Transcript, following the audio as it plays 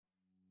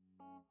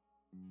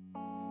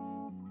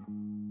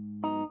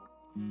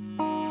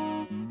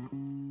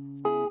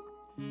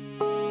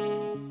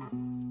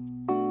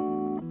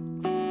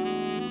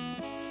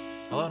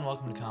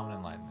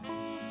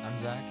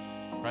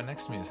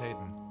next to me is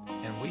Hayden,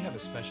 and we have a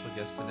special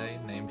guest today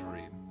named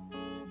Reed.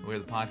 We're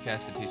the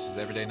podcast that teaches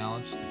everyday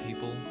knowledge to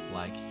people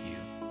like you.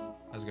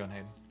 How's it going,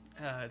 Hayden?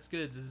 It's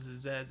good.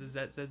 Zach.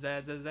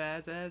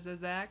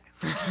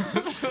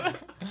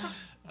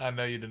 I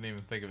know you didn't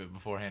even think of it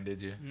beforehand,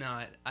 did you?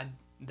 No,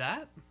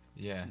 that?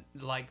 Yeah.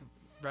 Like,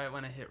 right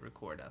when I hit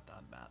record, I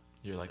thought about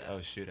You're like, that.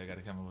 oh shoot, I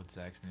gotta come up with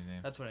Zach's new name.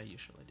 That's what I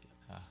usually do.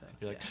 So,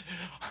 You're like,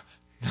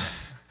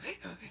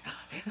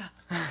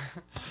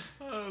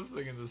 I was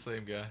thinking the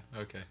same guy.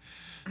 Okay.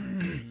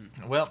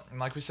 Well,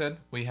 like we said,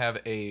 we have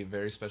a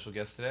very special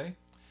guest today,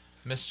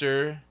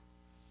 Mr.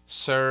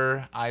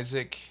 Sir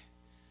Isaac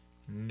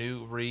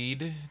New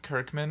Reed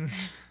Kirkman.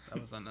 That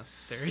was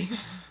unnecessary.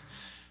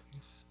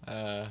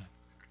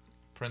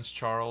 Prince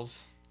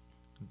Charles,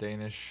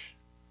 Danish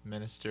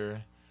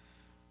minister,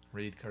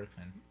 Reed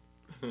Kirkman.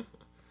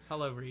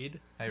 Hello, Reed.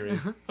 Hey,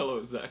 Reed.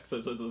 Hello, Zach.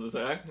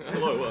 Zach.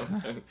 Hello,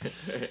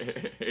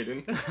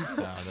 Hayden.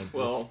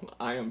 Well,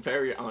 I am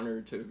very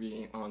honored to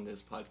be on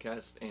this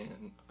podcast,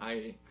 and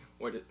I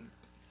would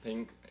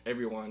thank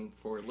everyone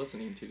for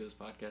listening to this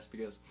podcast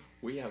because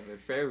we have a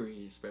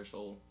very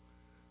special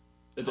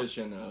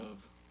edition of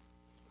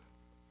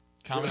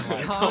Common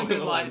Common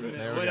Enlightenment.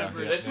 There we Whatever. go.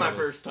 it Yeah, It's is. my it is.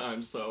 first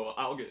time, so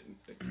I'll get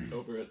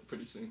over it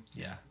pretty soon.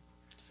 Yeah.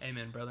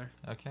 Amen, brother.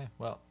 Okay,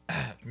 well,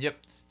 yep.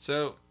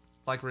 So,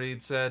 like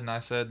Reed said and I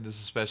said, this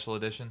is a special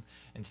edition.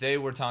 And today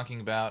we're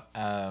talking about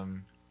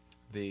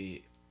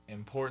the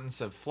importance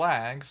of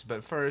flags.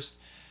 But first,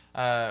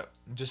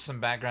 just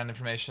some background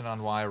information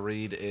on why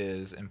Reed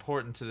is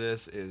important to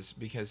this is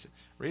because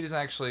Reed is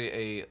actually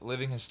a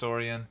living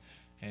historian,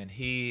 and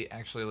he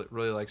actually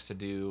really likes to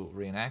do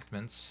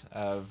reenactments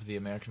of the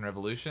American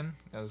Revolution.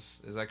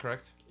 Is that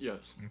correct?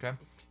 Yes. Okay.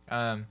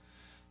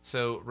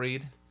 So,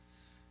 Reed,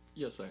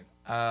 Yes, Zach.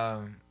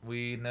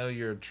 we know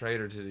you're a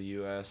traitor to the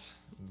U.S.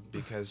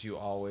 because you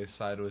always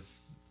side with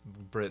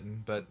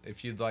Britain, but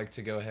if you'd like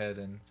to go ahead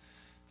and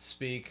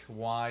speak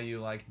why you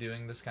like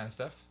doing this kind of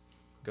stuff,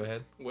 go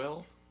ahead.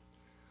 Well,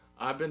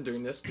 I've been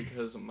doing this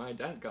because my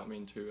dad got me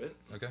into it.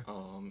 Okay.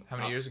 How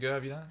many years ago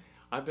have you done it?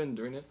 I've been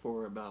doing it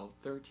for about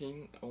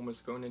 13,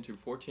 almost going into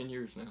 14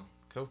 years now.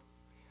 Cool.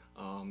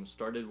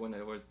 Started when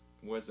I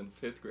was in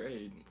 5th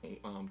grade,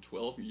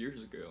 12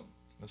 years ago.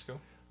 Let's go.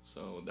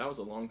 So that was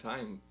a long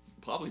time,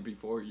 probably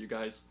before you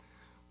guys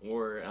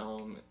were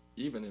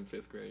even in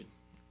 5th grade.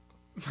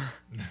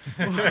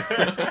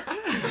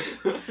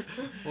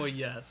 Well,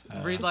 yes.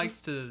 Reed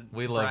likes to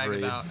we love brag Reed.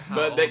 about how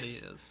But old he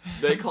is.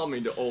 They call me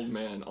the old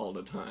man all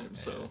the time,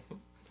 so.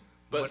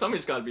 But What-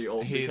 somebody's got to be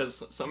old He-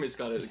 because somebody's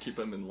got to keep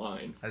him in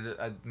line.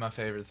 My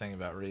favorite thing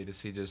about Reed is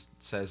he just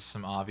says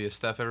some obvious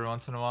stuff every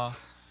once in a while,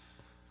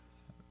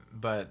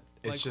 but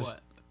it's Like just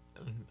what?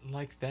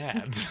 like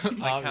that. Like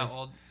how Obvious.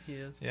 old he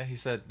is? Yeah, he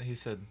said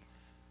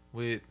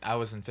I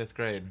was in 5th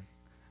grade,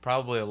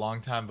 probably a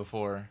long time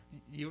before.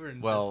 You were in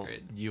Well, 5th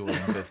grade. you were in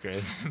 5th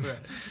grade. Right.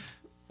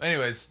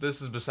 Anyways,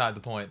 this is beside the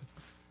point.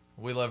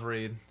 We love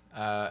Reed.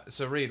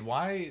 So Reed,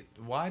 why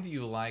do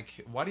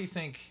you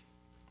think?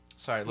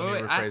 Sorry, let me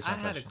Wait, rephrase I my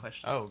had question. a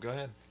question. Oh, go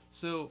ahead.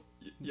 So,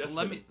 Yes,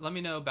 let Hayden.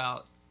 me know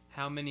about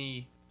how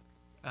many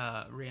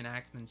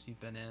reenactments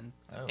you've been in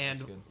Oh, and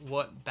that's good.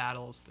 what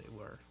battles they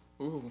were.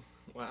 Ooh,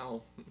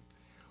 wow.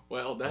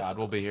 Well, that's. God,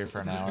 we'll be here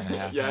for an hour and a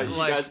half. Yeah, now. you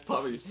Like- guys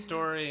probably.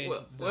 Story.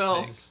 Well- this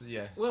well- big.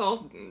 Yeah.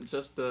 Well,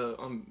 just the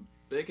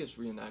biggest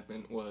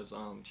reenactment was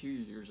 2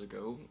 years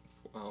ago.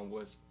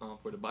 Was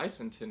for the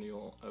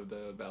bicentennial of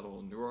the Battle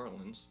of New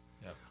Orleans.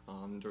 Yep.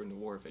 During the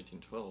War of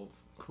 1812.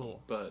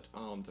 Cool. But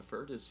the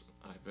furthest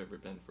I've ever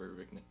been for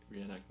a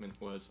reenactment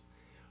was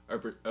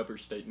Upper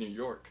State New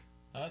York.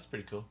 Oh, that's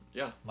pretty cool.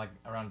 Yeah. Like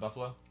around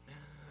Buffalo.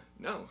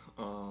 No.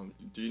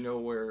 Do you know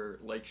where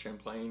Lake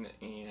Champlain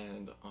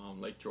and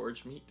Lake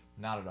George meet?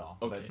 Not at all.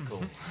 Okay. But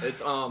cool.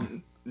 It's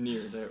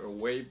near there,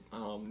 way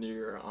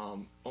near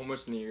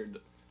almost near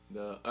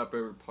the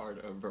upper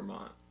part of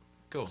Vermont.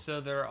 Cool.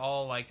 So they're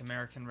all like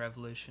American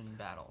Revolution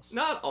battles.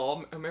 Not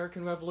all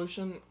American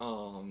Revolution.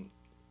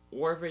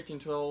 War of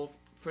 1812,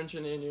 French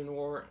and Indian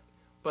War,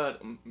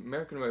 but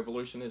American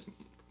Revolution is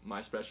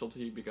my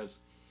specialty because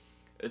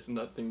it's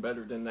nothing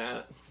better than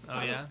that.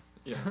 Oh yeah.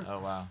 Yeah. Oh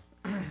wow.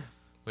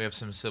 We have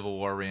some Civil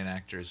War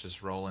reenactors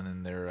just rolling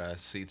in their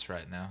seats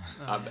right now.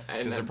 Oh,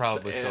 And Because they're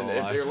probably still and if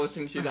alive. they're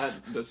listening to that,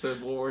 the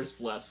Civil War is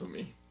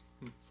blasphemy.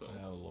 So.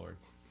 Oh Lord.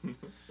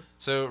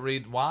 So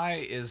Reed,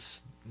 why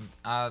is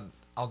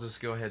I'll just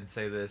go ahead and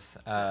say this.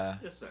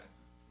 Yes, sir.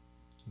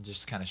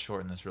 Just kind of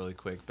shorten this really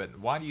quick. But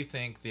why do you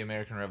think the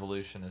American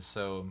Revolution is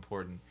so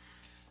important?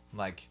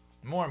 Like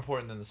more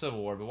important than the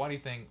Civil War. But why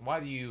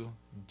do you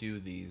do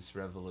these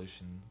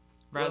revolution?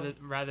 rather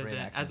than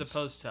as reenactments.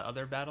 opposed to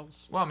other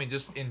battles. Well, I mean,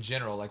 just in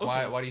general. Like,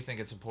 Okay. why do you think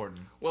it's important?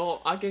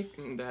 Well, I get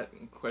that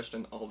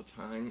question all the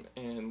time,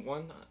 and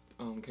one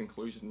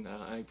conclusion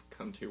that I've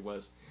come to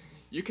was,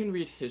 you can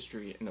read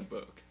history in a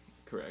book,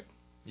 correct?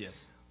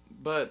 Yes.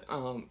 But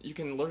you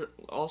can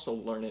also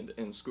learn it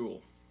in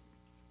school.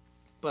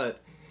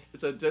 But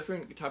it's a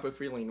different type of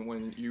feeling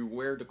when you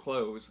wear the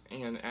clothes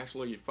and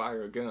actually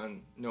fire a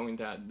gun, knowing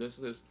that this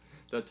is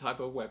the type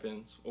of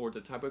weapons or the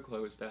type of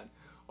clothes that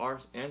our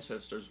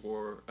ancestors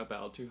wore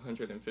about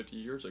 250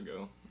 years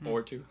ago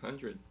or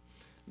 200,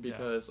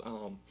 because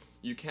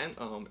you can't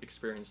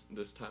experience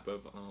this type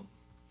of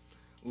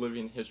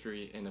living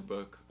history in a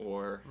book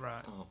or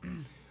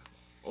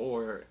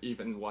or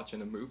even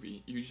watching a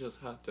movie. You just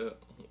have to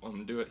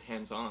do it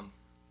hands-on.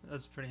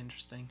 That's pretty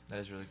interesting. That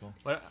is really cool.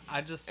 But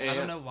I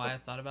don't know why I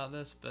thought about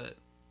this, but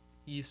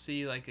you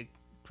see like a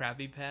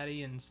Krabby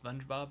Patty in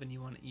SpongeBob and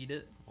you want to eat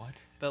it. What?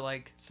 But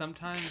like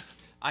sometimes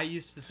I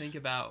used to think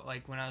about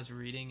like when I was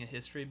reading a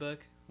history book,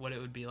 what it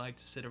would be like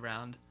to sit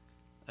around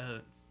a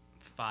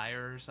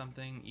fire or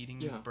something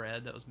eating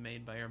bread that was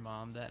made by your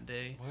mom that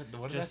day.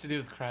 What does that have to do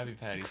with Krabby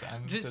Patties?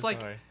 I'm just so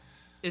like sorry.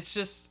 It's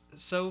just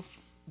so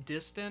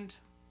distant.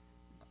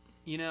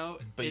 You know,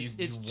 but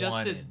it's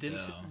just as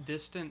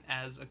distant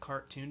as a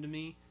cartoon to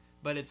me,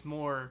 but it's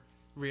more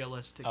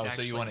realistic. Oh, to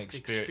so you want to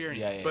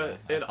experience? Yeah, but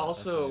it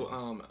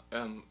also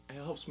it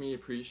helps me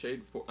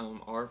appreciate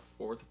our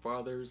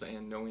forefathers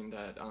and knowing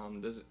that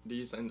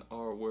these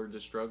were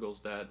the struggles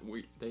that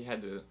they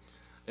had to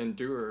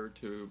endure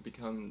to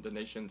become the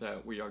nation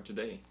that we are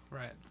today.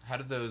 Right. How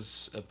did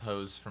those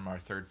oppose from our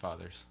third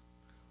fathers?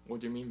 What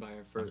do you mean by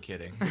our first? I'm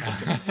kidding.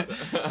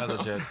 That was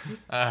a joke.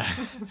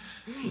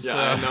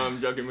 I know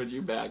I'm joking with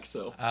you back.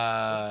 So.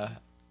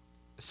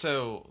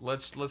 So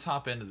let's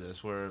hop into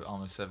this. We're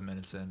almost 7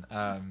 minutes in.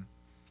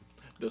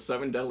 The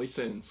 7 deadly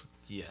sins.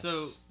 Yes.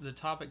 So the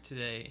topic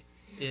today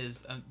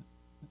is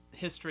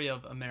history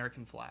of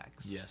American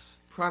flags. Yes.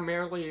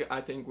 Primarily, I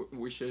think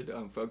we should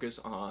focus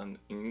on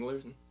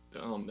England,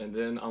 and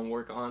then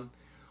work on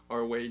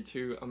our way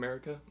to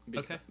America.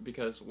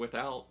 Because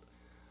without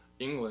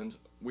England,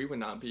 we would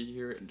not be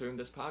here doing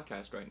this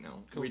podcast right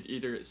now. Cool. We'd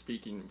either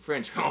speaking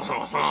French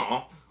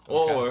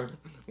or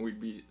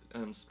we'd be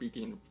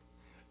speaking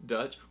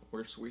Dutch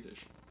or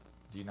Swedish.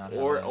 Do you not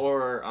have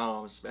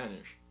or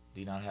Spanish?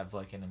 Do you not have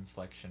like an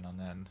inflection on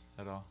that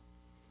at all?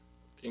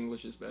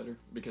 English is better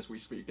because we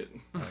speak it.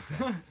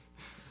 Okay.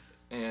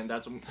 And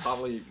that's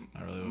probably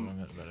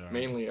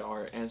mainly right.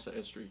 our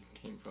ancestry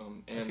came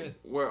from. And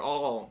we're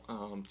all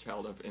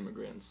child of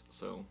immigrants,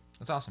 so.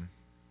 That's awesome.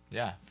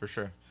 Yeah, for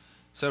sure.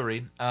 So,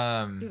 Reed,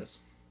 yes.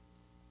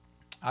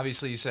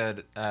 Obviously you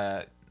said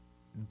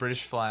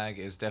British flag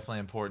is definitely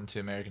important to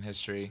American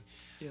history.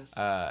 Yes.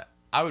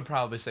 I would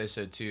probably say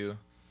so too.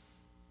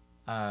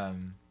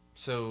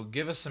 So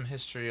give us some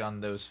history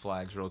on those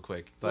flags real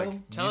quick. Like well,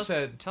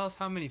 tell us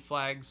how many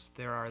flags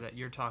there are that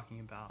you're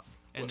talking about,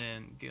 and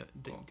then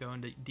go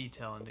into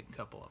detail into a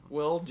couple of them.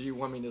 Well, do you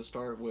want me to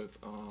start with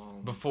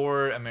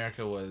before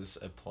America was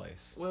a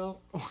place?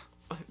 Well,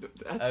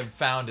 that's a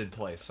founded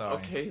place. Sorry.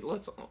 Okay,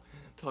 let's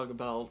talk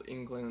about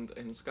England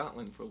and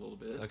Scotland for a little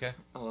bit. Okay.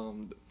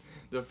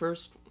 The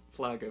first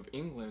flag of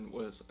England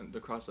was the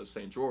Cross of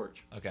St.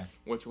 George. Okay.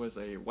 Which was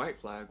a white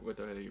flag with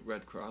a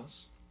red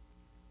cross.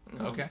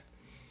 Okay.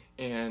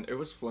 And it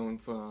was flown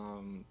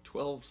from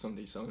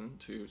 1277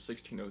 to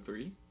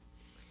 1603.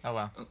 Oh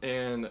wow.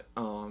 And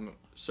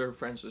Sir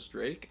Francis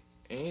Drake.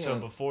 And so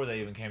before they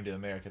even came to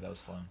America, that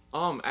was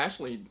flown.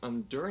 Actually,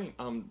 during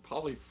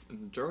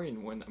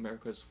during when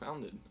America was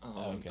founded.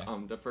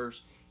 The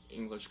first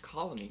English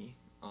colony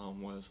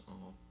was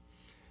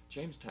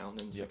Jamestown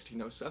in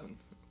 1607.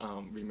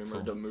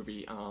 Remember the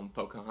movie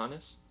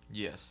Pocahontas?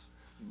 Yes.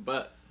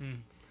 But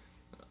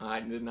I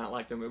did not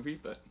like the movie,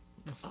 but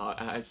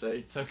I say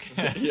it's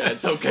okay. Yeah,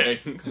 it's okay.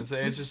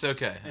 It's just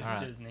okay. It's all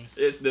right. Disney.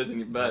 It's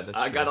Disney, but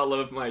I gotta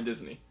love my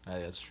Disney.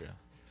 That's true.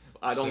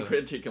 I don't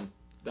critique them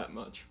that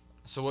much.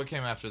 So what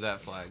came after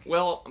that flag?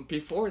 Well,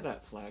 before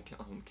that flag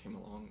came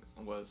along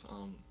was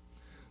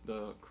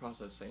the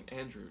Cross of St.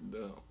 Andrew,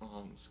 the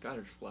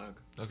Scottish flag.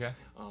 Okay.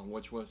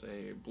 Which was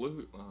a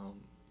blue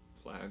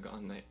flag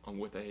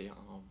with a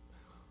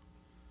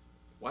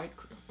white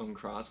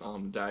cross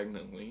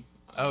diagonally.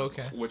 Oh,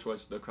 okay. Which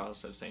was the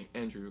Cross of St.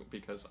 Andrew,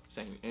 because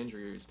St.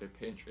 Andrew is the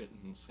patron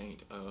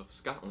saint of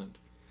Scotland,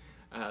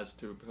 as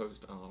to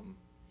opposed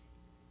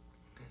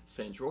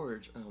St.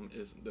 George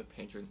is the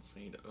patron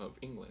saint of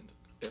England,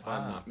 if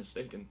I'm not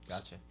mistaken.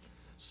 Gotcha.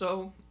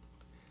 So,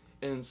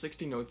 in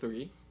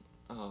 1603,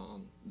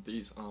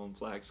 these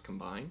flags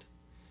combined,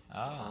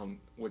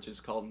 which is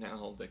called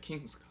now the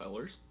King's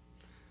Colors,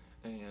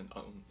 and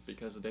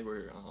because they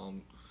were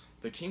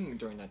the king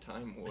during that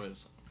time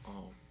was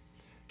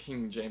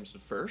King James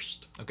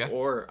I, okay,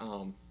 or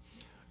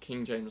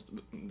King James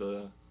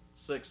the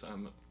Sixth.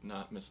 I'm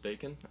not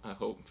mistaken. I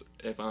hope.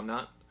 If I'm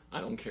not, I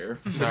don't care.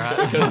 It's all right.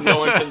 Because no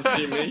one can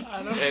see me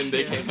and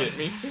they can't get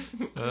me.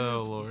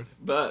 Oh Lord.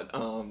 But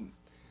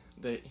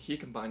he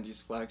combined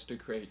these flags to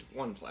create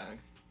one flag,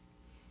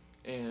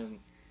 and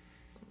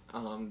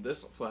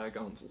this flag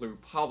flew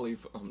probably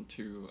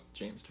to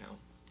Jamestown.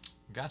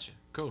 Gotcha.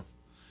 Cool.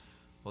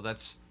 Well,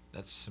 that's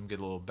some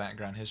good little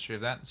background history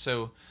of that.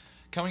 So,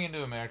 coming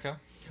into America.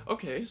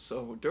 Okay,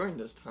 so during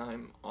this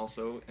time,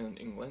 also in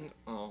England,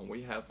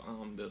 we have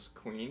this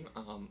queen,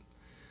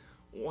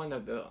 one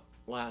of the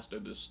last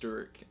of the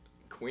Stuart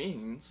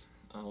queens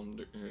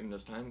during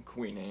this time,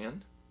 Queen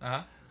Anne.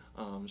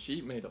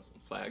 she made a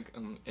flag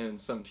in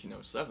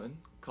 1707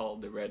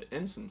 called the Red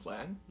Ensign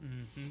flag,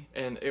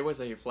 and it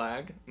was a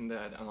flag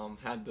that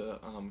had the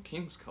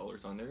king's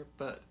colors on there.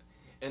 But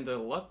in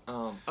the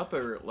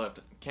upper left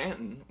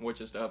canton,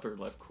 which is the upper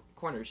left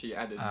corner, she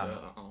added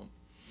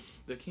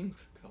the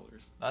king's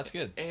colors. That's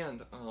good.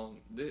 And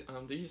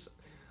these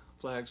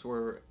flags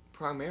were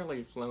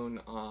primarily flown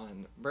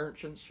on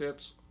merchant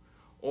ships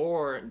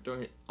or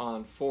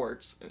on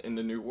forts in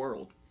the New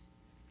World.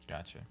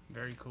 Gotcha.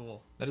 Very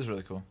cool. That is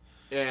really cool.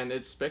 And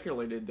it's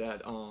speculated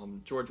that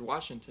George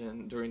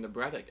Washington, during the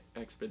Braddock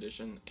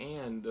expedition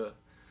and the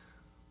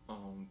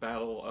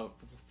Battle of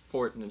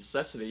Fort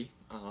Necessity,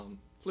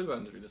 flew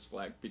under this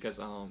flag because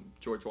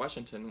George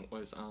Washington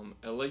was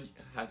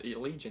had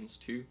allegiance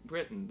to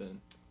Britain then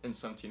in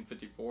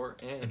 1754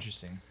 and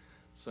Interesting.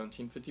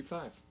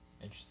 1755.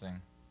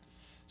 Interesting.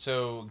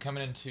 So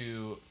coming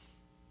into,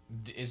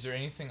 is there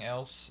anything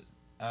else?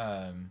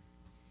 I'm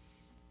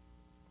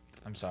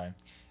sorry.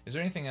 Is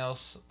there anything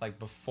else like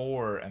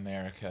before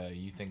America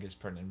you think is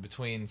pertinent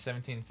between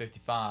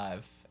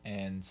 1755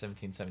 and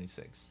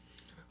 1776?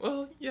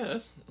 Well,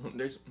 yes,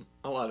 there's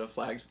a lot of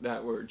flags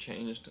that were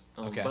changed,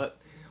 Okay. But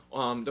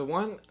the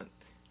one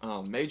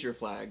major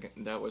flag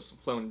that was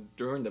flown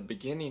during the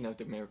beginning of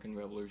the American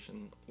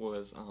Revolution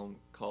was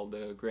called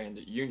the Grand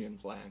Union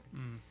flag.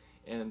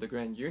 And the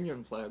Grand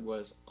Union flag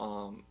was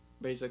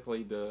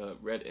basically the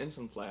Red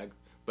Ensign flag,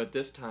 but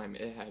this time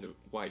it had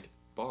white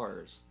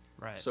bars.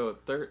 Right. So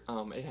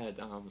it had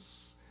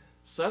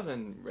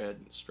 7 red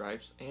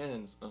stripes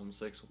and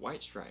 6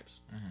 white stripes,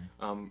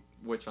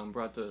 which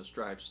brought the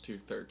stripes to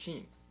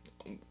 13.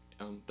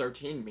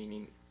 13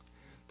 meaning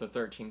the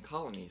 13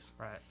 colonies.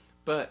 Right.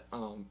 But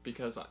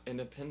because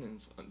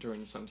independence during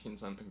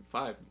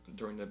 1775,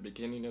 during the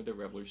beginning of the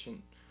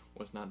revolution,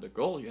 was not the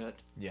goal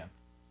yet. Yeah.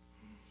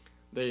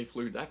 They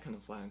flew that kind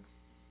of flag.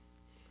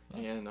 Oh.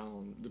 And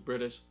the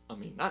British,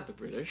 not the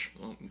British.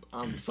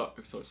 I'm so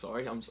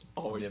sorry. I'm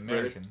always the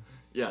American. British.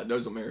 Yeah,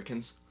 those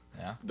Americans.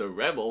 Yeah. The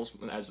rebels,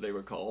 as they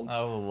were called.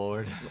 Oh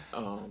Lord.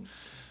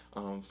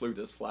 Flew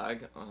this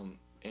flag,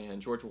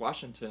 and George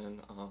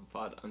Washington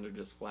fought under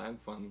this flag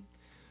from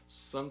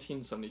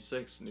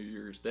 1776 New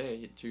Year's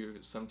Day to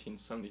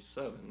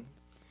 1777.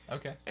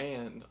 Okay.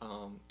 And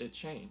it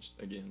changed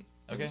again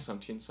in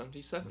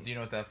 1777. Do you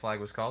know what that flag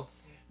was called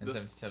in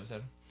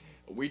 1777?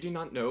 We do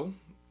not know.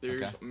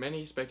 There's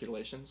many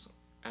speculations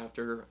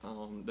after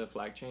the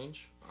flag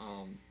change.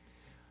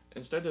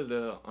 Instead of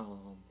the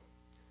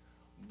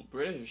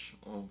British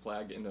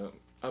flag in the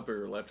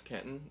upper left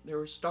canton, there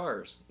were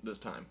stars this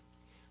time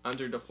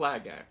under the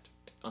Flag Act.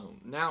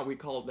 Now we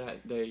call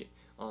that day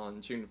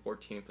on June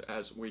 14th,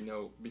 as we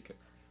know,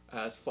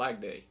 as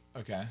Flag Day.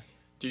 Okay.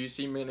 Do you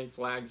see many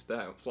flags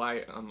that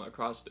fly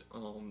across the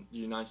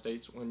United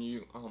States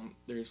when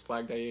there's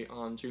Flag Day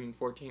on June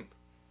 14th?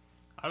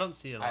 I don't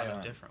see a lot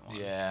of different ones.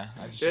 Yeah.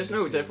 There's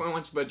no different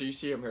ones, but do you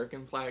see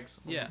American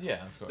flags? Yeah.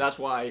 Yeah, of course. That's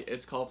why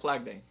it's called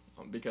Flag Day,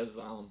 because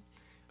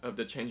of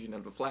the changing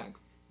of the flag.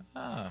 Oh,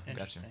 gotcha.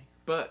 Interesting.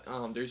 But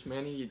there's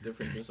many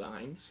different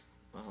designs,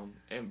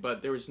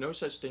 but there was no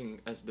such thing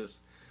as this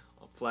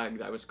flag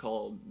that was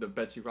called the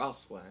Betsy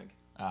Ross flag.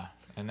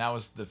 And that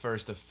was the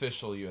first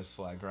official U.S.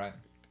 flag, right?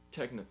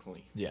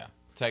 Technically. Yeah.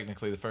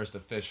 Technically the first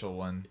official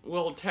one.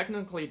 Well,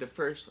 technically the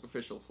first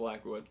official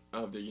flag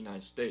of the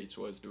United States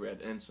was the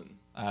Red Ensign.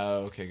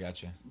 Oh, okay,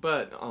 gotcha.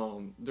 But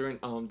during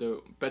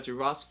the Betsy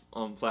Ross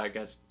flag,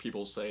 as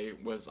people say,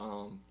 was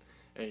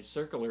a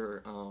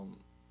circular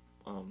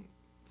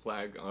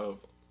flag of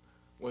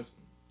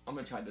I'm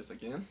gonna try this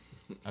again.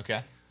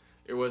 Okay.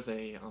 It was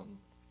it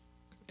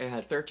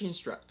had 13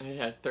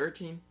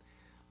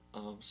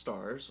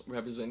 stars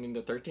representing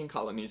the 13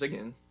 colonies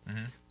again.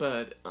 Mm-hmm.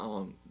 But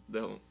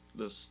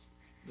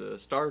the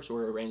stars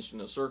were arranged in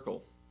a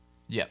circle.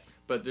 Yep.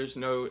 But there's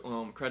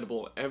no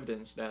credible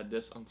evidence that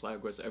this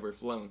flag was ever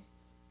flown.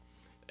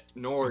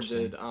 Nor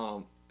did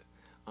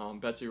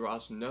Betsy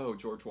Ross know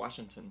George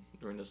Washington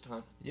during this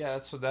time. Yeah,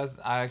 that's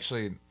I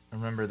actually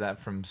remember that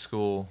from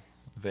school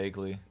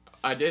vaguely.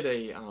 I did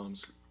a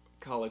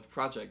college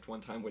project one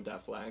time with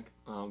that flag,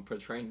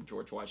 portraying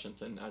George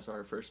Washington as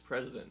our first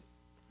president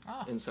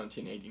in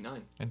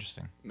 1789.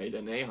 Interesting. Made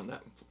an A on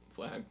that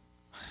flag.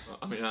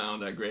 Not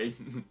on that grade.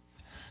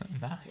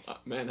 Nice.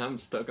 Man, I'm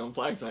stuck on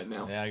flags right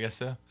now. Yeah, I guess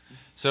so.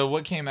 So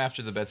what came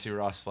after the Betsy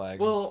Ross flag?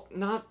 Well,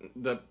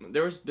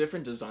 there was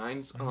different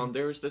designs. Mm-hmm.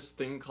 There was this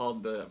thing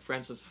called the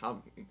Francis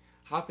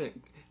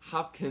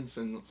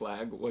Hopkinson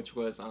flag, which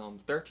was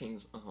 13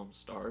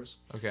 stars.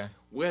 Okay.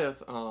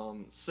 With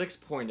 6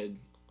 pointed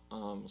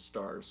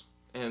stars,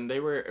 and they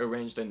were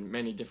arranged in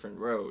many different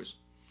rows.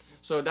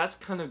 So that's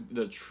kind of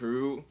the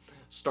true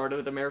start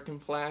of the American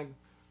flag,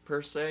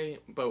 per se.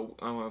 But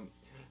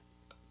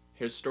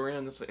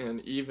historians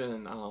and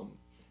even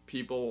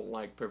people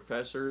like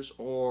professors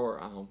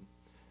or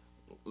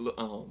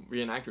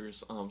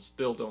reenactors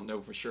still don't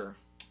know for sure.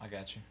 I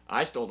got you.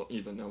 I still don't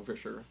even know for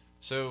sure.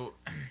 So,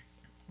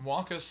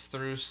 walk us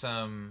through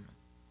some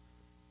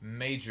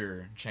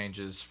major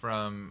changes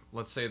from,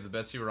 let's say, the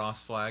Betsy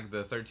Ross flag,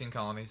 the 13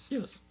 colonies,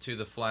 yes, to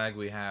the flag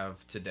we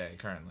have today,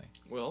 currently?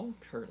 Well,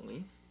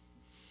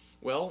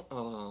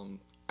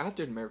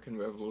 after the American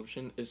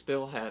Revolution, it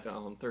still had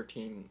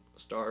 13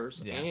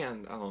 stars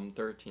and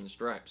 13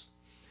 stripes.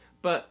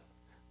 But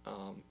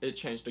it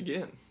changed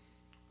again.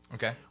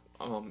 Okay.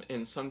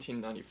 In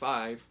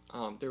 1795,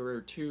 there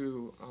were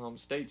two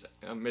states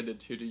admitted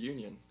to the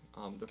Union.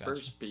 The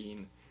first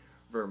being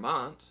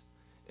Vermont,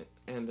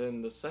 and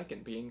then the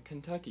second being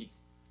Kentucky.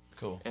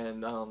 Cool.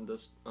 And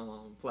this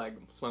flag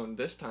flown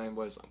this time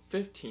was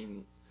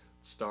 15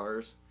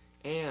 stars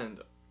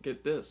and,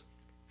 get this,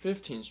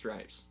 15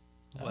 stripes.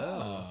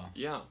 Wow.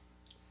 Yeah.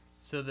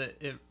 So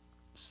that it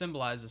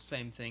symbolized the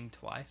same thing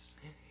twice?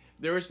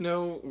 There was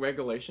no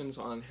regulations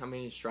on how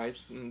many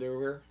stripes there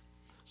were.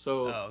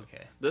 So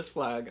this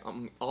flag,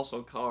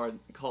 also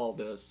called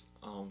this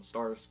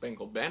Star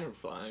Spangled Banner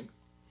flag,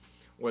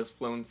 was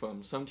flown from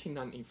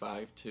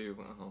 1795 to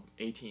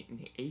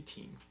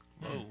 1818.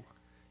 Whoa.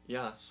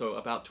 Yeah, so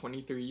about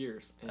 23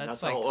 years. And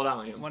that's like how old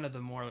I am. One of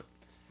the more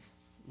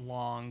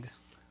long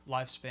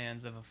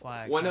lifespans of a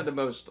flag. One of the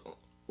most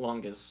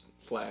longest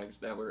flags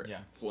that were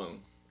flown.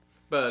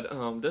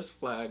 But this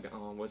flag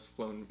was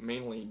flown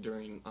mainly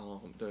during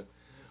the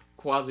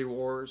Quasi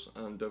Wars,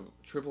 the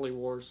Tripoli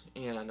Wars,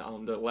 and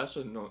the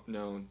lesser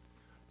known,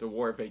 the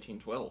War of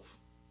 1812.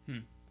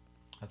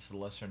 That's the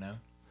lesser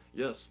known?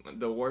 Yes,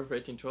 the War of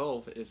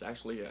 1812 is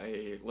actually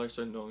a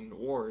lesser known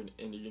war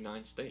in the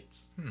United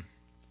States.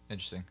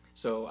 Interesting.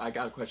 So I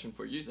got a question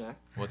for you, Zach.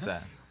 What's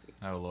that?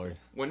 Oh, Lord.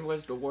 When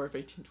was the War of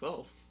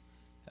 1812?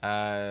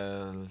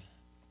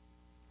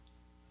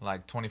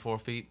 Like 24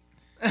 feet.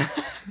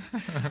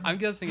 I'm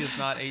guessing it's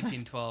not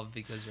 1812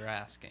 because you're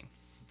asking.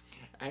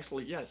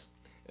 Actually, yes.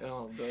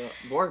 The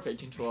War of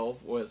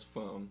 1812 was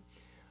from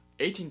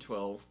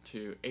 1812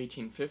 to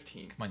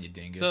 1815. Come on, you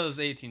dingus. So it was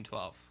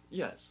 1812.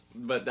 Yes,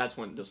 but that's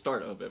when the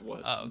start of it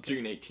was.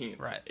 June 18th,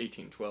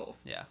 1812.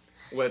 Yeah.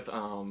 With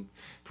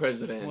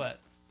President... What?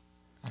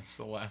 I'm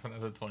still laughing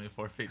at the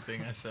 24 feet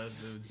thing I said.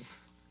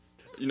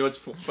 You know, it's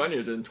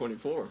funnier than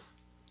 24.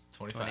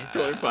 25.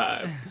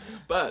 25.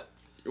 But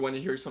you want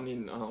to hear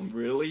something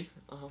really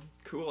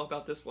cool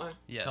about this flag?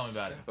 Yes. Tell me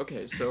about it.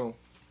 Okay, so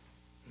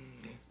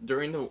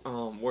during the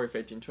War of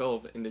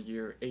 1812, in the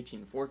year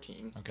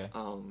 1814,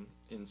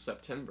 in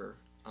September,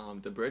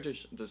 the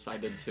British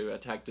decided to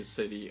attack the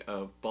city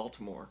of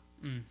Baltimore.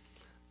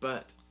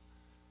 But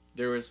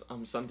there was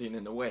something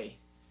in the way.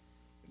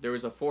 There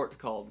was a fort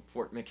called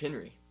Fort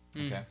McHenry.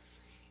 Okay.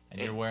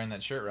 And you're wearing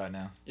that shirt right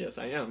now. Yes,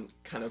 I am,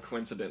 kind of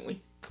coincidentally.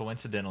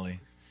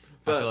 Coincidentally.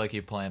 But I feel like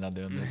you planned on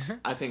doing this.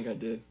 I think I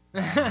did.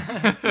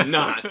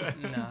 Not.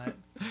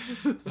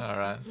 All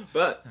right.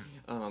 But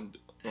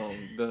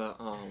the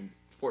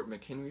Fort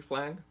McHenry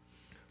flag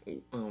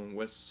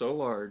was so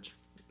large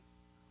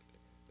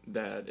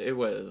that it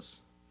was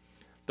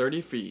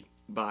 30 feet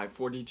by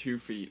 42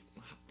 feet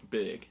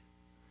big.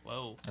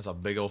 Whoa. That's a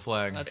big old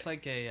flag. That's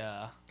like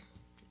a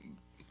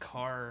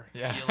car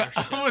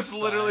dealership. I was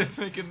literally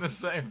thinking the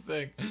same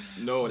thing.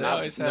 No,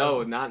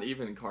 not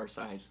even car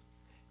size.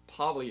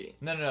 Probably.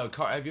 No.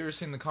 Have you ever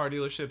seen the car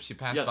dealerships? You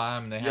pass by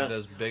them and they have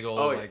those big old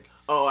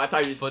I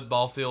thought you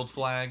football field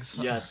flags.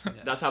 Yes,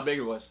 that's how big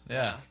it was.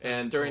 Yeah.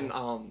 And during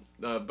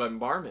the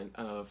bombardment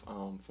of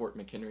Fort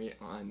McHenry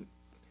on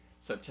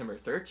September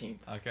 13th,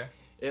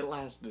 it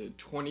lasted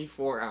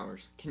 24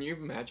 hours. Can you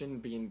imagine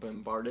being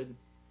bombarded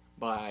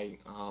by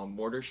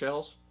mortar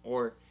shells,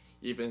 or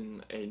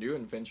even a new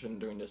invention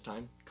during this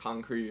time,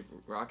 concrete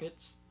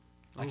rockets?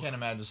 I can't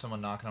imagine someone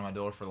knocking on my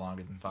door for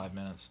longer than 5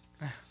 minutes.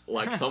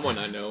 Like someone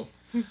I know.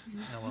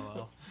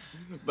 LOL.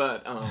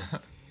 But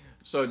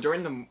so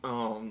during the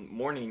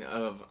morning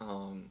of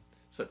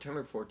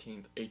September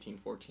 14th,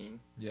 1814,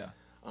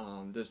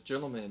 this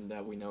gentleman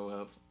that we know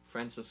of,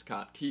 Francis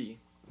Scott Key,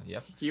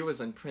 he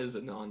was in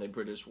prison on a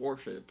British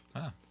warship.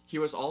 He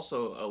was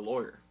also a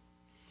lawyer.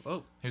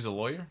 Oh, he was a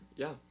lawyer?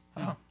 Yeah.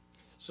 Oh.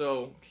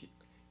 So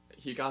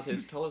he got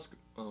his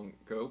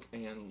telescope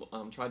and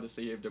tried to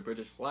see if the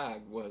British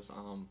flag was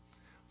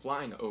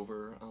flying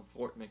over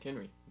Fort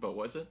McHenry. But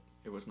was it?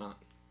 It was not.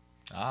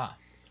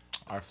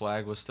 Our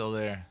flag was still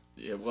there.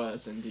 It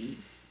was indeed.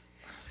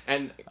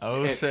 And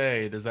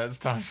say, does that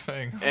Star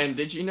Spangled? And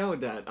did you know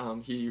that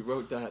he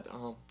wrote that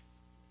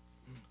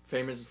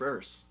famous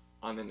verse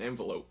on an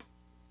envelope?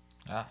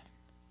 And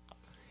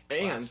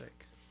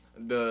classic.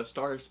 The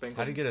Star Spangled...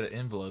 How did he get an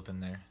envelope in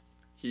there?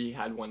 He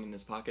had one in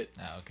his pocket.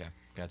 Oh, okay.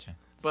 Gotcha.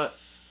 But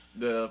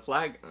the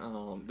flag,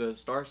 the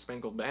Star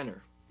Spangled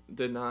Banner,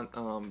 did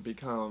not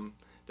become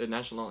the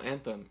national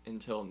anthem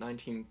until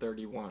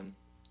 1931.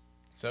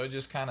 So it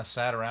just kind of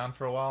sat around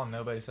for a while and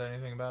nobody said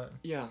anything about it?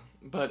 Yeah,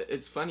 but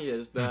it's funny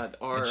is that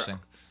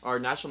our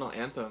national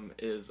anthem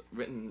is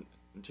written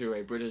to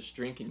a British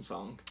drinking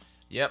song.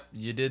 Yep,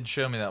 you did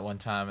show me that one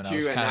time and I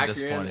was kind of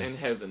disappointed. To an Anacreon in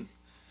Heaven.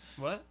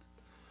 What?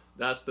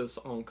 That's the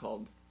song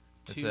called.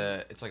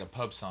 It's like a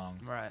pub song.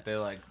 Right. They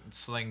like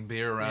sling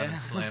beer around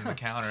and slam the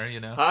counter, you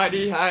know.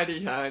 Heidi,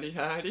 Heidi, Heidi,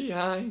 Heidi,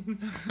 Heidi.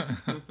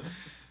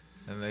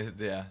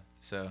 And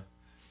So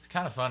it's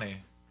kind of funny,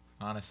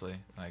 honestly.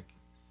 Like,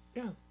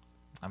 yeah.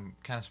 I'm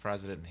kind of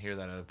surprised I didn't hear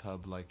that at a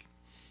pub, like,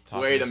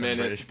 talking Wait to a some minute.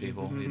 British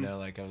people. You know,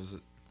 like,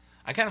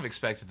 I kind of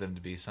expected them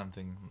to be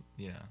something,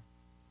 you know,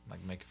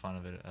 like making fun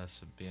of it,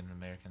 us being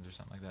Americans or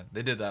something like that.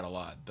 They did that a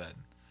lot, but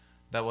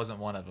that wasn't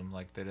one of them.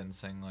 Like, they didn't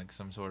sing, like,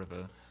 some sort of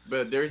a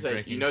But there's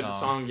drinking the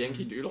song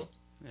Yankee Doodle?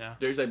 Yeah.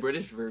 There's a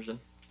British version.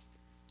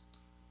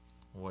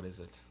 What is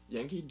it?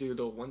 Yankee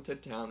Doodle went to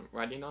town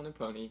riding on a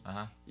pony.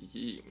 Uh-huh.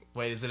 He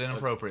Wait, is it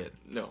inappropriate?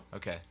 No.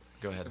 Okay,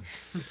 go ahead.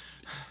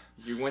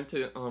 He went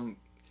to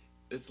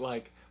it's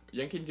like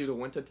Yankee Doodle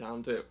went to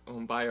town to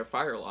buy a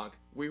firelock.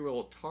 We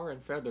will tar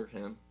and feather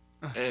him,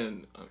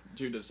 and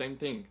do the same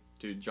thing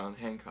to John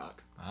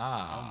Hancock.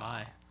 Ah. Oh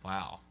my.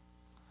 Wow.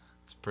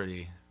 It's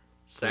pretty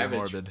Savage.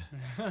 morbid.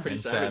 Pretty and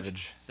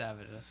savage.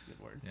 Savage, that's a good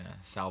word. Yeah,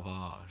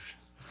 salvage.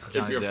 If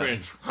Johnny you're Depp.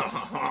 French.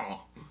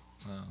 Oh.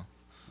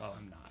 Well,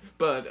 I'm not.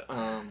 But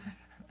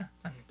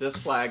this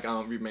flag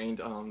remained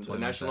the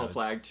national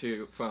savage.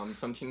 flag from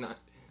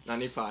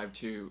 1795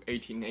 to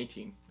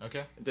 1818.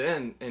 Okay.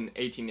 Then in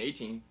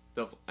 1818,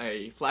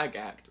 a flag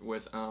act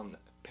was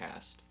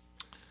passed.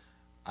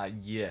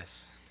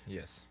 Yes.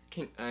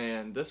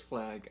 And this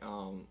flag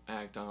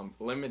act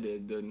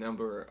limited the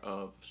number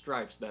of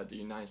stripes that the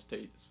United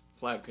States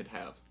flag could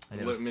have.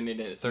 Limited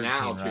it 13,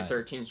 now to right.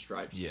 13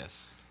 stripes.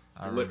 Yes.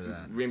 I remember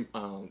that.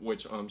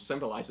 Which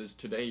symbolizes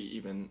today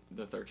even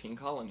the 13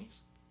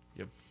 colonies.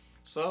 Yep.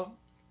 So,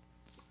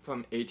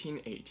 from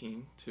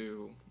 1818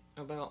 to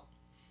about,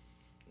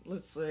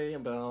 let's say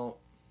about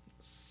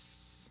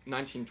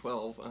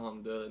 1912,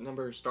 the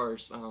number of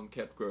stars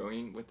kept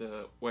growing with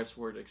the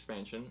westward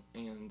expansion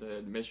and the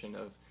admission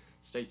of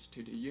states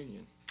to the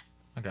Union.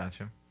 I got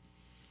you.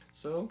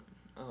 So,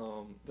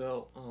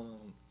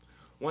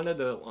 one of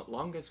the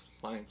longest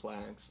flying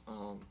flags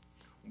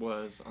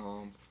was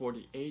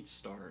 48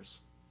 stars.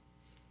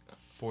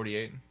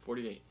 48?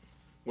 48.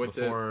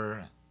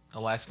 Before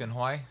Alaska and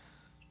Hawaii?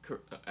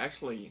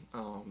 Actually,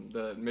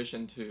 the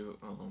mission to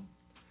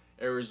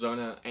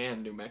Arizona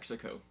and New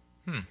Mexico.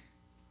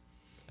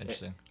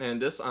 Interesting.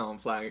 And this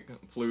flag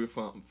flew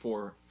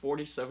for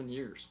 47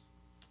 years.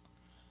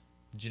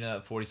 Did you know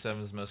that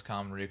 47 is the most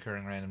common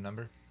recurring random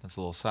number? That's a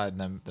little side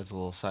note.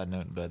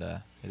 But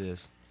it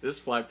is. This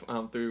flag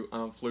flew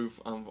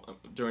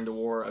during the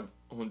war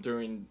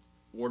during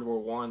World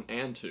War I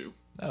and II.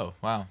 Oh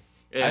wow!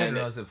 And I didn't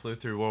realize it flew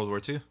through World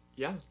War II.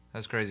 Yeah.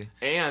 That's crazy.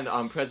 And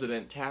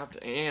President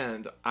Taft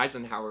and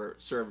Eisenhower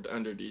served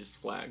under these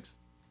flags.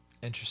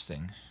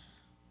 Interesting.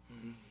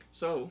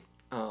 So,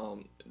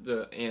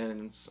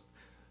 in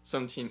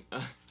 17,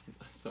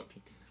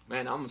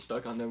 man, I'm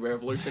stuck on the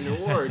Revolutionary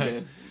War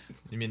again.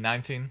 You mean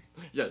 19?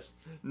 Yes,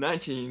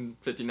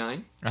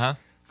 1959. Uh-huh.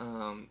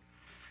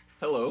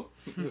 Hello.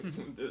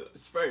 The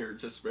sprayer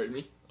just sprayed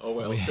me. Oh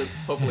well,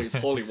 hopefully it's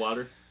holy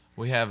water.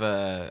 We have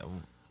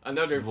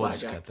another we'll flag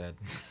just act. cut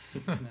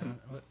No,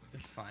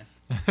 it's fine.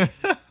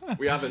 that.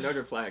 We have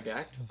another flag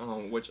act,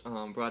 which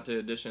brought the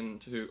addition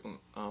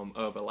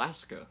of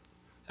Alaska.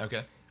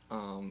 Okay.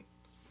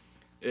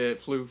 It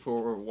flew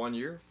for 1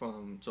 year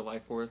from July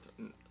 4th,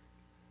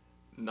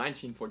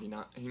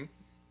 1949.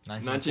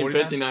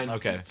 1959.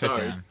 Okay, 59.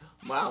 Sorry.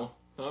 Wow,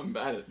 I'm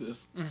bad at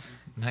this.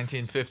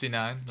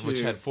 1959, which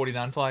had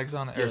 49 flags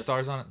on it, or Yes.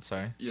 stars on it.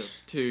 Sorry.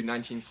 Yes, to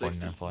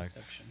 1960. 49 flags.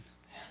 Inception.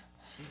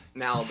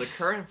 Now, the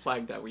current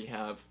flag that we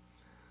have,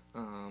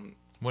 When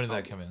did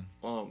that come in?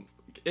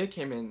 it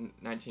came in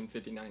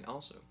 1959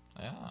 also.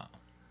 Yeah.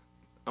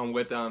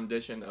 With the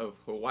addition of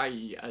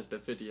Hawaii as the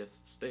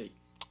 50th state.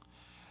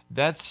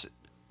 That's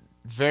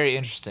very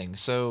interesting.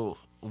 So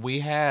we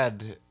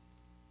had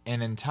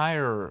an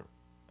entire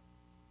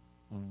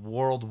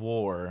world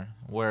war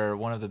where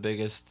one of the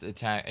biggest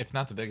attack, if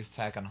not the biggest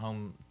attack on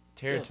home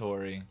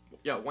territory,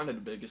 Yeah, one of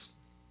the biggest.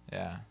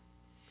 yeah,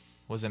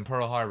 was in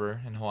Pearl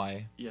Harbor in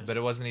Hawaii. Yes. But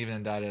it wasn't even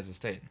indicted as a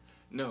state.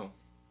 No.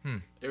 Hmm.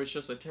 It was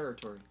just a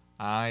territory.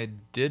 I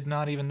did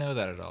not even know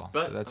that at all.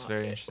 But So that's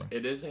very interesting.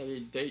 It is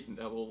a date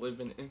that will live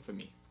in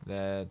infamy.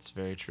 That's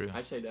very true.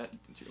 I say that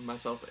to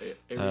myself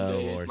every Oh,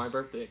 day. Lord. It's my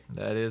birthday.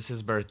 That is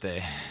his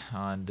birthday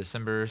on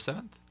December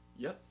 7th.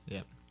 Yep.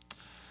 Yep.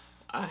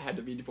 I had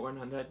to be born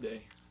on that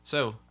day.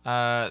 So,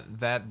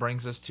 that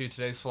brings us to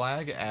today's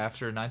flag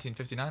after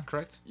 1959,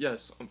 correct?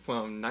 Yes,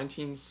 from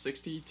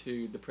 1960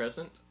 to the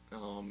present,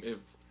 it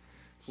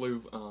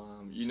flew,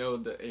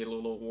 a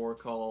little war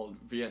called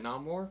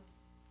Vietnam War?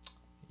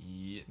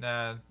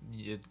 Yeah,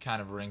 it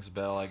kind of rings a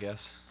bell, I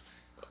guess.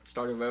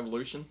 Started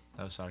revolution.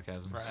 That was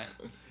sarcasm. Right.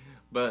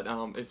 But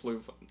it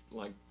flew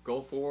like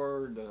Gulf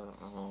War, the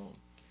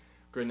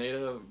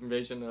Grenada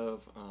invasion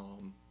of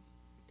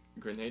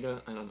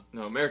Grenada,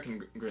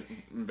 American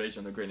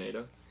invasion of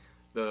Grenada,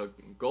 the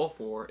Gulf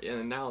War,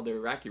 and now the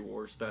Iraqi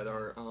wars that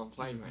are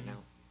flying right now.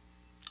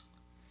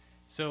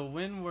 So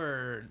when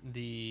were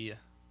the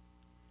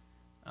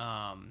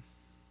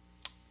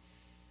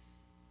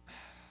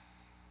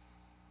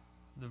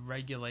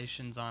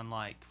regulations on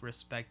like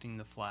respecting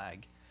the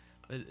flag?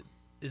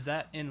 Is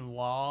that in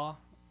law,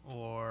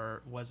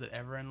 or was it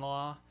ever in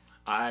law?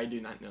 I do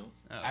not know.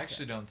 Oh, okay. I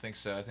actually don't think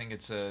so. I think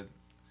it's a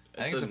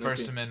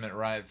First Amendment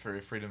right for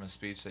freedom of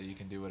speech that you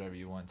can do whatever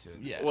you want to.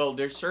 Yeah. Well,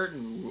 there's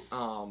certain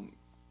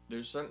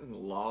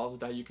laws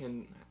that you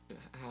can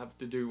have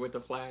to do with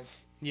the flag.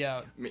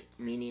 Yeah.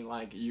 Meaning,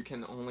 like, you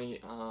can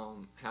only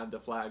have the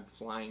flag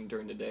flying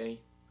during the day.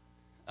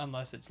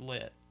 Unless it's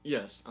lit.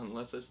 Yes,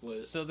 unless it's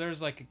lit. So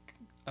there's like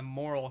a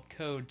moral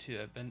code to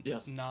it,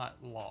 but not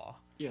law.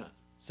 Yes.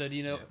 So do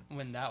you know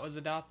when that was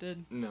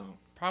adopted? No.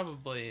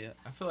 Probably.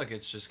 I feel like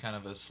it's just kind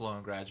of a slow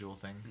and gradual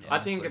thing. Yeah. I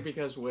think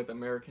because with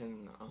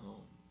American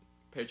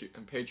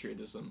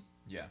patriotism.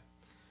 Yeah,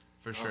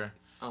 for sure.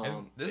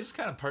 And this is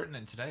kind of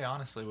pertinent today,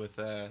 honestly, with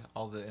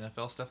all the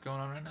NFL stuff going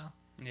on right now.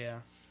 Yeah.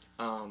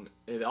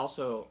 It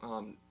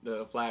also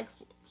the flag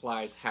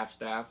flies half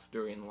staff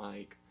during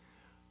like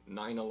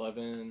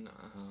 9/11,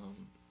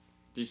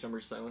 December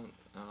 7th,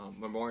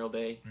 Memorial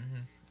Day.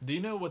 Mm-hmm. Do you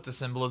know what the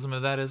symbolism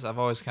of that is? I've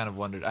always kind of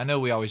wondered. I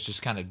know we always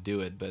just kind of do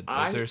it, but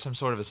is there some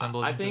sort of a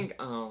symbolism? I think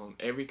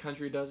every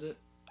country does it.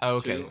 Oh,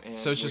 okay. Too,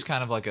 so it's just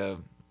kind of like a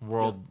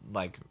world,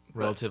 like,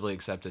 relatively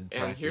accepted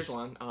practice. And here's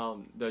one.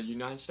 The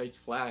United States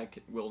flag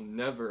will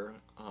never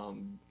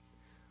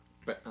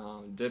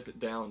dip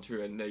down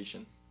to a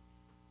nation.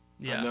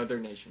 Yeah. Another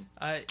nation.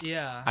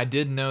 Yeah. I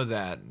did know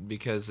that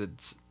because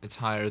it's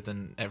higher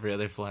than every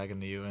other flag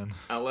in the UN.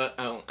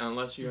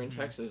 Unless you're in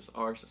Texas,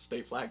 our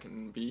state flag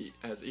can be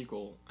as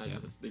equal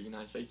as the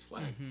United States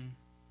flag. Mm-hmm.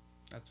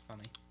 That's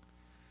funny.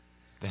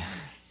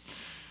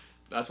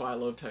 That's why I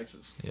love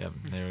Texas. Yep,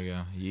 there we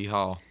go.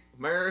 Yeehaw.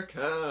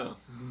 America.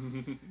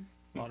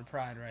 A lot of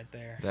pride right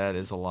there. That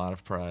is a lot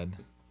of pride.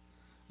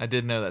 I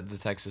did know that the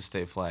Texas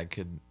state flag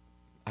could...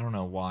 I don't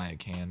know why it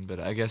can, but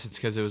I guess it's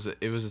because it was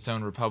its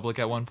own republic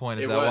at one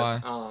point. Is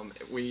that why?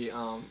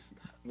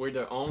 We're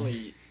the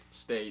only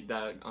state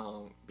that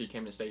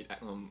became a state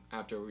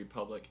after a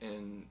republic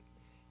in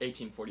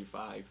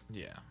 1845.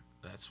 Yeah,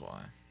 that's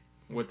why.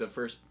 With the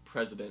first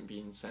president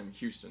being Sam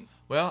Houston.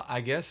 Well, I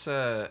guess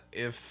this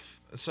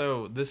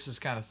is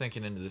kind of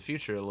thinking into the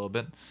future a little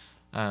bit,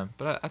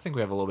 but I think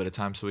we have a little bit of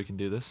time so we can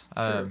do this.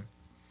 Sure.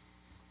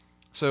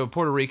 So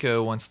Puerto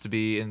Rico wants to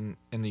be in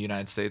the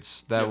United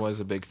States. That was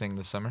a big thing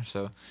this summer.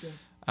 So,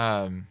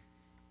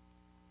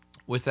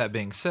 with that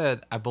being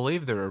said, I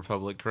believe they're a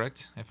republic,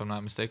 correct? If I'm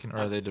not mistaken, or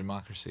are they a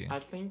democracy? I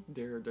think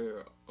they're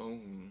their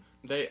own.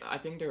 I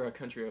think they're a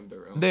country of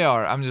their own. They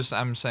are.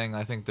 I'm saying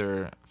I think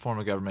their form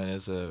of government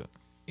is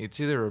it's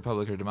either a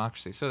republic or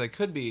democracy. So they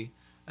could be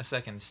a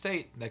second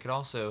state that could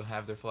also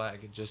have their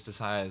flag just as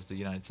high as the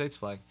United States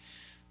flag,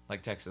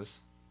 like Texas.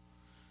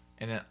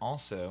 And then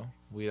also,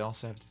 we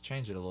also have to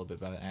change it a little bit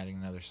by adding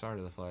another star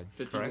to the flag.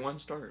 51 correct?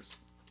 Stars.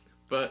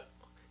 But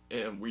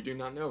we do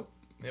not know.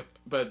 Yep.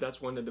 But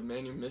that's one of the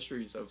many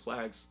mysteries of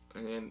flags.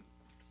 And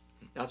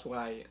that's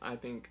why I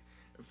think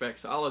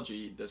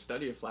vexology, the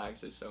study of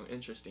flags, is so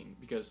interesting.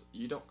 Because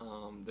you don't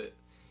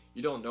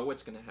know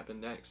what's going to happen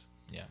next.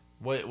 Yeah.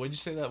 What did you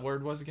say that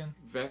word was again?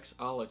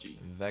 Vexology.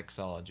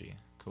 Vexology.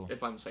 Cool.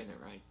 If I'm saying it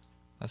right.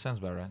 That sounds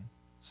about right.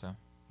 So,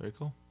 very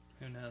cool.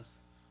 Who knows?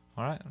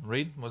 All right,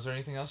 Reed, was there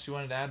anything else you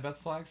wanted to add about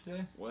the flags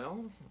today?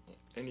 Well,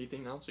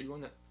 anything else you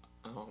want to...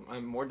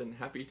 I'm more than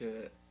happy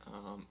to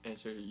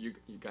answer you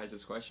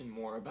guys' question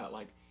more about,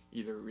 like,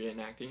 either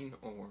reenacting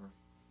or...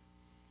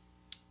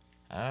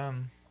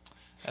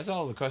 That's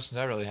all the questions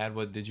I really had.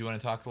 Did you want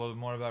to talk a little bit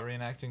more about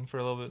reenacting for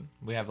a little bit?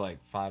 We have, like,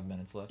 5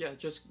 minutes left. Yeah,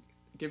 just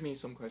give me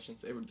some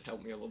questions. It would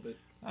help me a little bit.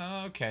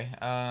 Okay.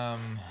 Have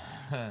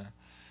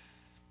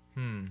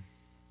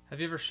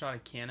you ever shot a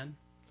cannon?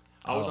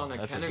 I was on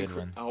a cannon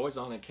crew. I was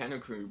on a cannon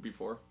crew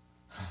before.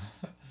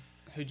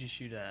 Who'd you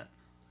shoot at?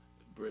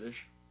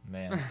 British.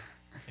 Man,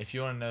 if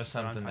you want to know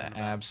something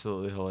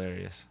absolutely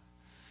hilarious,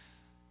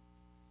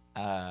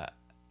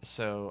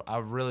 so I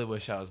really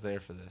wish I was there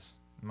for this.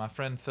 My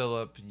friend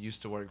Philip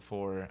used to work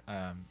for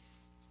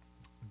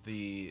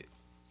the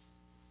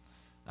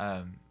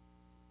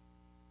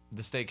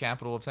state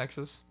capital of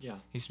Texas. Yeah.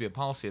 He used to be a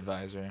policy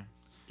advisor.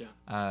 Yeah.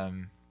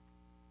 And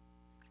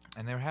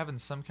they were having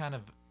some kind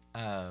of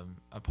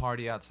a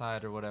party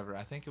outside or whatever.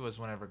 I think it was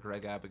whenever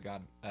Greg Abbott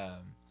got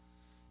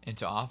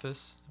into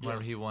office,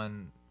 whenever he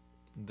won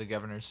the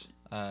governor's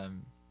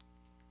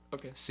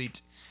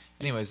seat.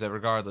 Anyways,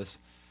 regardless,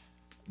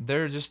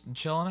 they're just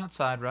chilling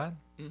outside, right?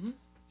 Mm-hmm.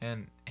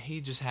 And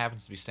he just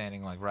happens to be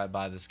standing like right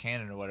by this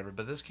cannon or whatever.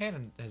 But this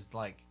cannon has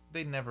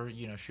they never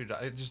shoot it.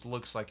 It just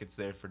looks like it's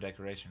there for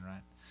decoration,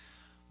 right?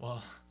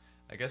 Well,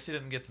 I guess he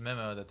didn't get the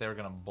memo that they were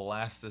going to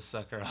blast this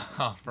sucker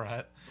off,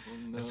 right? Oh,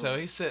 no. And so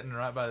he's sitting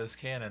right by this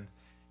cannon,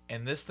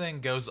 and this thing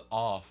goes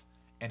off,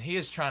 and he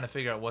is trying to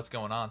figure out what's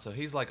going on. So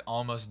he's like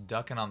almost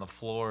ducking on the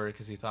floor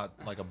because he thought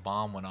like a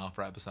bomb went off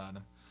right beside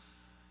him.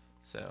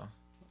 So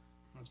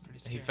that's pretty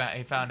scary.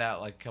 He found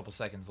out like a couple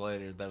seconds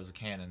later that was a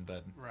cannon,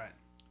 but right.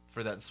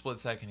 For that split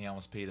second, he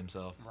almost peed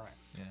himself. Right.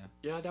 Yeah.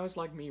 Yeah, that was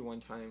like me one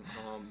time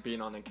being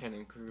on a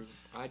cannon crew.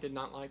 I did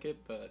not like it,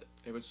 but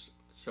it was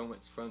so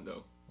much fun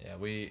though. Yeah,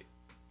 we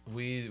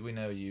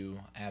know you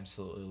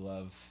absolutely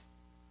love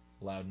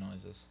loud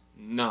noises.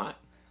 Not.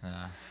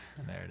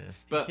 There it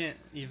is. But you can't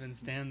even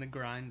stand the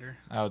grinder.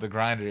 Oh, the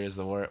grinder is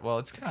the worst. Well,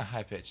 it's kind of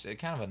high pitched. It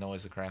kind of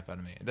annoys the crap out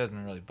of me. It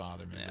doesn't really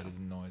bother me, but it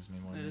annoys me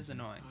more. It is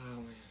annoying.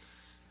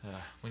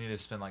 We need to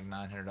spend like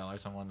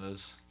 $900 on one of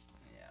those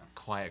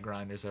quiet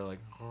grinders. They're like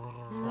it's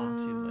a little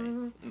too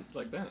late.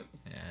 Like that.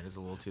 Yeah, it is a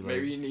little too late.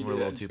 Maybe you need We're a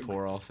little too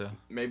poor also.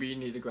 Maybe you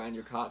need to grind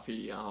your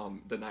coffee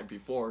the night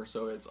before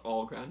so it's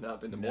all ground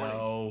up in the morning.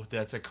 No,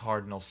 that's a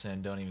cardinal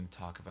sin. Don't even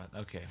talk about it.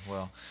 Okay,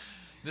 well,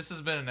 this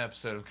has been an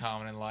episode of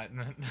Common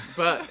Enlightenment.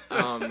 But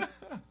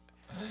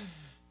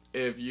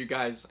if you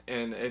guys,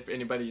 and if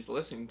anybody's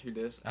listening to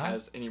this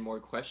has any more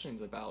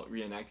questions about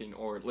reenacting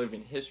or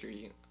living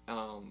history,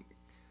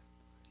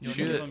 give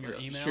them your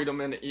email? Shoot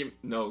them in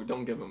no,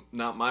 don't give them,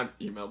 not my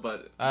email,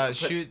 but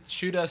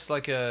shoot us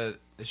a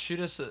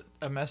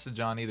message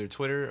on either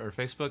Twitter or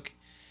Facebook,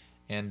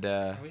 and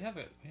we have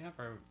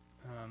our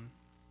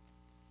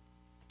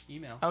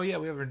email. Oh yeah,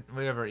 we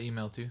have our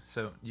email too.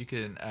 So you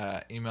can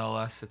email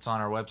us. It's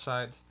on our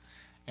website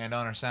and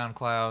on our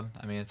SoundCloud.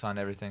 I mean, it's on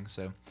everything.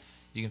 So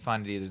you can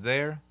find it either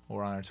there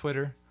or on our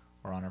Twitter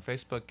or on our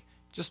Facebook.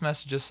 Just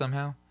message us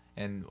somehow,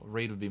 and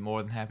Reed would be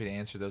more than happy to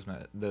answer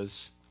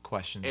those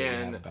questions.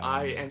 And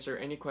I answer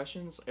any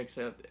questions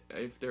except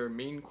if they're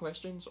mean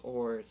questions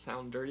or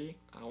sound dirty,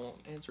 I won't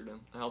answer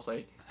them. I'll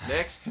say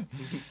next.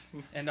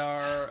 And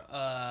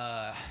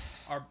our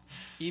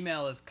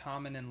email is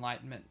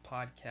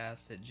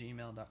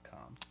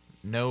commonenlightenmentpodcast@gmail.com.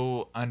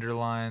 No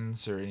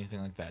underlines or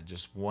anything like that.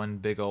 Just one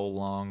big old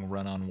long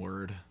run-on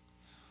word.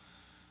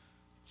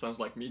 Sounds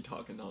like me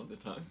talking all the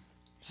time.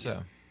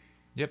 So,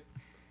 yep.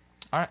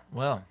 All right.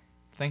 Well,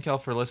 thank y'all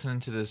for listening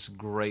to this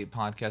great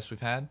podcast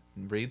we've had.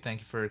 Reed, thank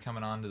you for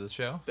coming on to the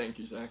show. Thank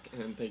you, Zach,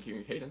 and thank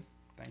you, Hayden.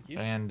 Thank you.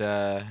 And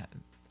this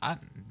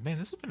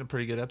has been a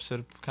pretty good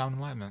episode of Common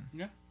Enlightenment.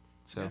 Yeah.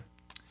 So,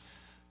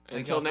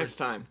 until next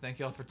time. Thank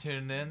y'all for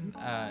tuning in.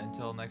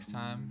 Until next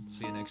time,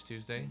 see you next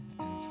Tuesday,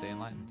 and stay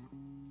enlightened.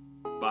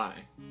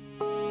 Bye.